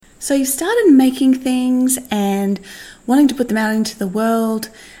So you started making things and wanting to put them out into the world,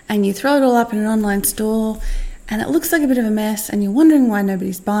 and you throw it all up in an online store and it looks like a bit of a mess, and you're wondering why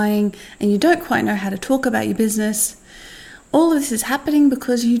nobody's buying, and you don't quite know how to talk about your business. All of this is happening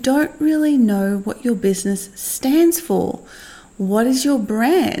because you don't really know what your business stands for. What is your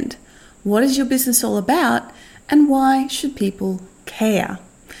brand? What is your business all about? And why should people care?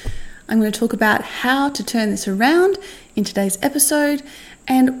 I'm going to talk about how to turn this around in today's episode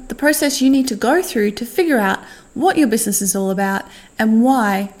and the process you need to go through to figure out what your business is all about and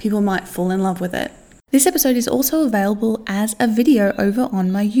why people might fall in love with it. This episode is also available as a video over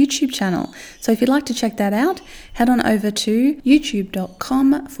on my YouTube channel. So if you'd like to check that out, head on over to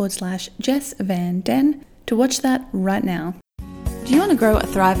youtube.com/Jess Van Den to watch that right now. Do you want to grow a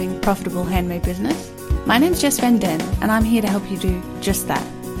thriving, profitable handmade business? My name's Jess Van Den and I'm here to help you do just that.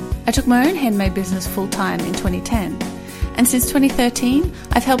 I took my own handmade business full-time in 2010. And since 2013,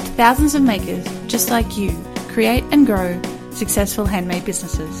 I've helped thousands of makers just like you create and grow successful handmade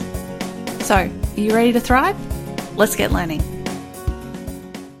businesses. So, are you ready to thrive? Let's get learning.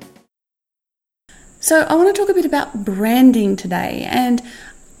 So, I want to talk a bit about branding today. And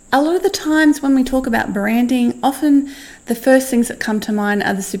a lot of the times when we talk about branding, often the first things that come to mind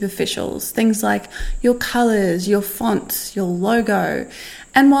are the superficials. Things like your colors, your fonts, your logo.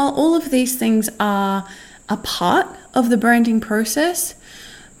 And while all of these things are a part of the branding process,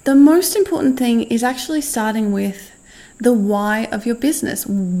 the most important thing is actually starting with the why of your business.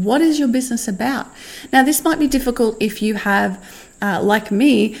 What is your business about? Now, this might be difficult if you have, like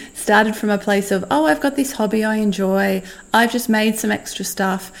me, started from a place of, I've got this hobby I enjoy, I've just made some extra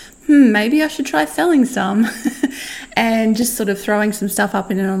stuff, maybe I should try selling some, and just sort of throwing some stuff up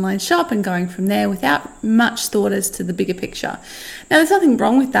in an online shop and going from there without much thought as to the bigger picture. Now, there's nothing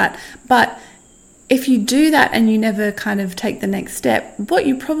wrong with that, but if you do that and you never kind of take the next step, what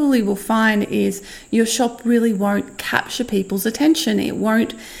you probably will find is your shop really won't capture people's attention. It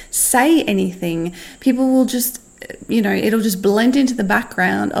won't say anything. People will just, it'll just blend into the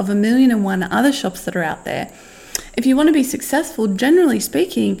background of 1,000,001 other shops that are out there. If you want to be successful, generally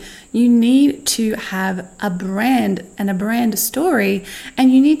speaking, you need to have a brand and a brand story,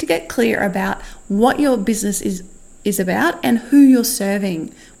 and you need to get clear about what your business is about and who you're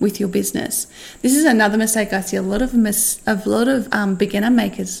serving with your business. This is another mistake I see a lot of beginner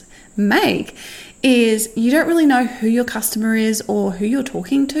makers make, is you don't really know who your customer is or who you're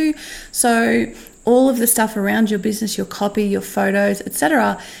talking to. So all of the stuff around your business, your copy, your photos,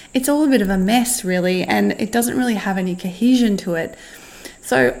 etc., it's all a bit of a mess really, and it doesn't really have any cohesion to it.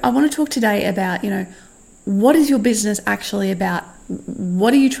 So I want to talk today about, what is your business actually about?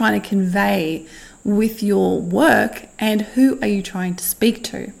 What are you trying to convey with your work, and who are you trying to speak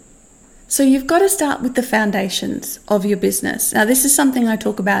to? So you've got to start with the foundations of your business. Now, this is something I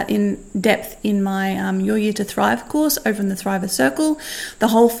talk about in depth in my Your Year to Thrive course over in the Thriver Circle. The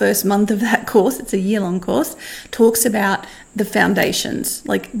whole first month of that course, it's a year-long course, talks about the foundations.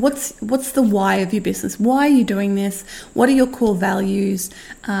 Like, what's the why of your business? Why are you doing this? What are your core values?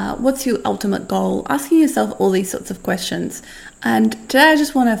 What's your ultimate goal? Asking yourself all these sorts of questions. And today I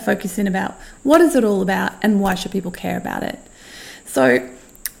just want to focus in about what is it all about and why should people care about it? So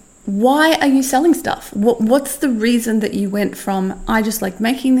why are you selling stuff? What's the reason that you went from I just like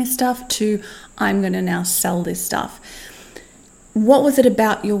making this stuff to I'm going to now sell this stuff? What was it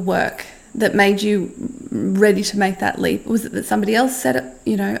about your work that made you ready to make that leap? Was it that somebody else said it,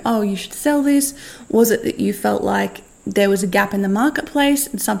 you should sell this? Was it that you felt like there was a gap in the marketplace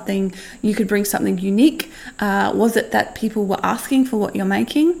and something you could bring something unique? Was it that people were asking for what you're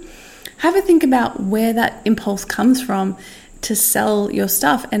making? Have a think about where that impulse comes from to sell your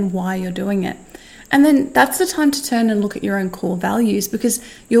stuff and why you're doing it. And then that's the time to turn and look at your own core values, because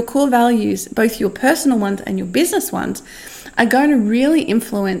your core values, both your personal ones and your business ones, are going to really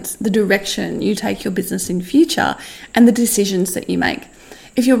influence the direction you take your business in future and the decisions that you make.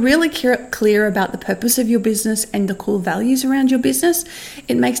 If you're really clear about the purpose of your business and the core values around your business,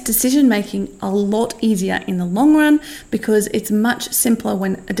 it makes decision making a lot easier in the long run, because it's much simpler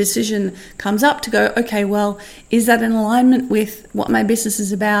when a decision comes up to go, okay, well, is that in alignment with what my business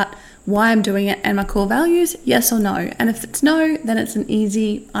is about, why I'm doing it, and my core values? Yes or no? And if it's no, then it's an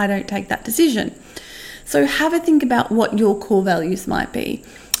easy, I don't take that decision. So have a think about what your core values might be.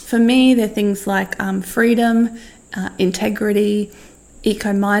 For me, they're things like freedom, integrity,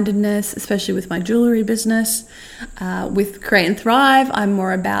 eco-mindedness, especially with my jewelry business. With Create and Thrive, I'm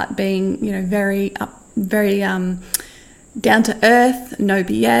more about being, very down to earth, no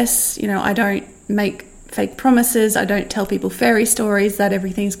BS. I don't make fake promises. I don't tell people fairy stories that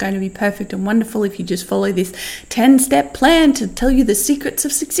everything's going to be perfect and wonderful if you just follow this 10-step plan to tell you the secrets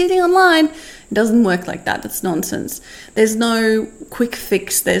of succeeding online. It doesn't work like that. That's nonsense. There's no quick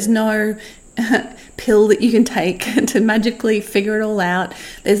fix. There's no pill that you can take to magically figure it all out.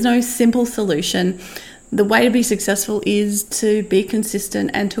 There's no simple solution. The way to be successful is to be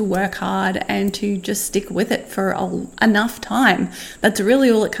consistent and to work hard and to just stick with it for enough time. That's really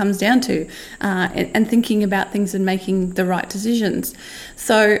all it comes down to, and thinking about things and making the right decisions.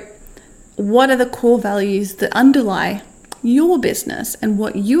 So what are the core values that underlie your business and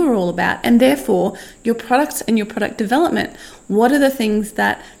what you are all about, and therefore your products and your product development? What are the things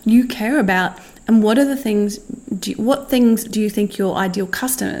that you care about, and what things do you think your ideal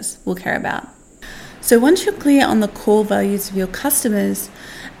customers will care about? So once you're clear on the core values of your customers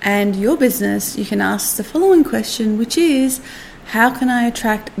and your business, you can ask the following question, which is, how can I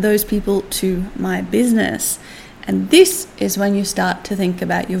attract those people to my business? And this is when you start to think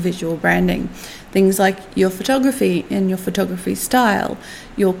about your visual branding. Things like your photography and your photography style,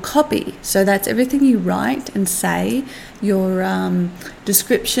 your copy. So that's everything you write and say, your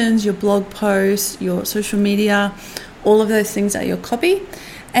descriptions, your blog posts, your social media, all of those things are your copy.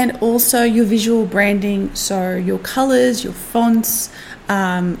 And also your visual branding, so your colors, your fonts,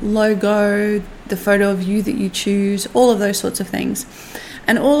 logo, the photo of you that you choose, all of those sorts of things.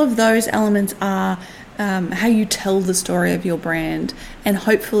 And all of those elements are how you tell the story of your brand and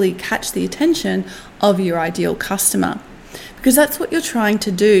hopefully catch the attention of your ideal customer. Because that's what you're trying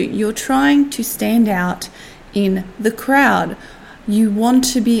to do. You're trying to stand out in the crowd. You want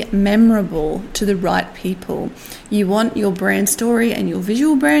to be memorable to the right people. You want your brand story and your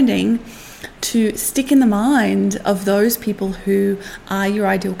visual branding to stick in the mind of those people who are your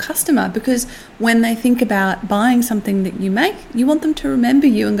ideal customer, because when they think about buying something that you make, you want them to remember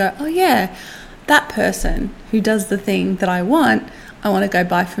you and go, oh yeah, that person who does the thing that I want to go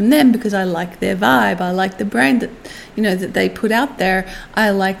buy from them because I like their vibe. I like the brand that they put out there. I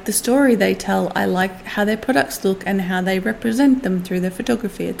like the story they tell. I like how their products look and how they represent them through their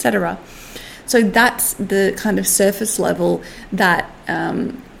photography, etc. So that's the kind of surface level that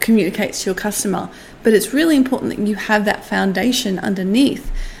communicates to your customer. But it's really important that you have that foundation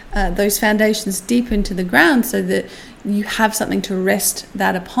underneath, those foundations deep into the ground, so that you have something to rest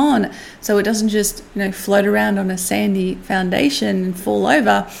that upon, so it doesn't just float around on a sandy foundation and fall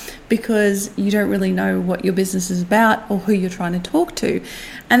over because you don't really know what your business is about or who you're trying to talk to.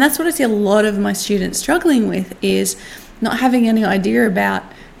 And that's what I see a lot of my students struggling with, is not having any idea about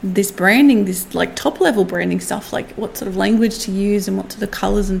this branding, this like top level branding stuff, like what sort of language to use and what sort of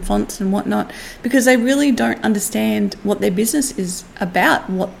colors and fonts and whatnot, because they really don't understand what their business is about,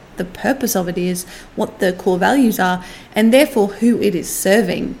 what the purpose of it is, what the core values are, and therefore who it is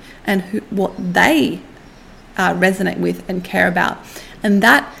serving and what they resonate with and care about. And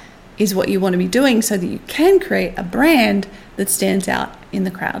that is what you want to be doing so that you can create a brand that stands out in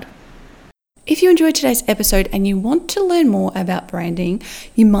the crowd. If you enjoyed today's episode and you want to learn more about branding,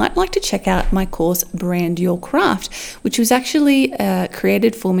 you might like to check out my course, Brand Your Craft, which was actually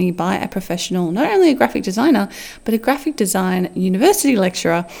created for me by a professional, not only a graphic designer, but a graphic design university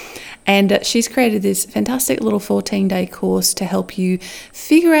lecturer. And she's created this fantastic little 14-day course to help you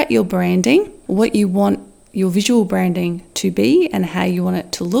figure out your branding, what you want your visual branding to be and how you want it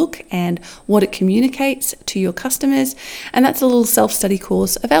to look and what it communicates to your customers. And that's a little self-study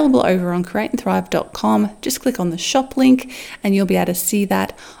course available over on createandthrive.com. Just click on the shop link and you'll be able to see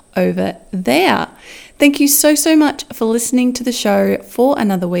that over there. Thank you so much for listening to the show for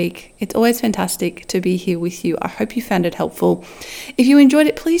another week. It's always fantastic to be here with you. I hope you found it helpful. If you enjoyed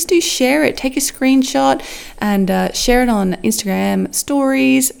it, please do share it. Take a screenshot and share it on Instagram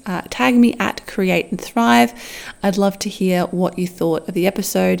stories. Tag me at Create and Thrive. I'd love to hear what you thought of the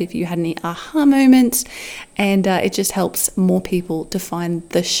episode, if you had any aha moments, and it just helps more people to find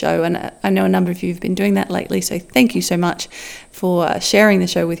the show. And I know a number of you have been doing that lately, so thank you so much for sharing the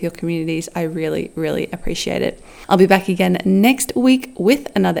show with your communities. I really appreciate it. I'll be back again next week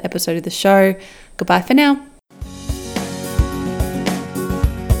with another episode of the show. Goodbye for now.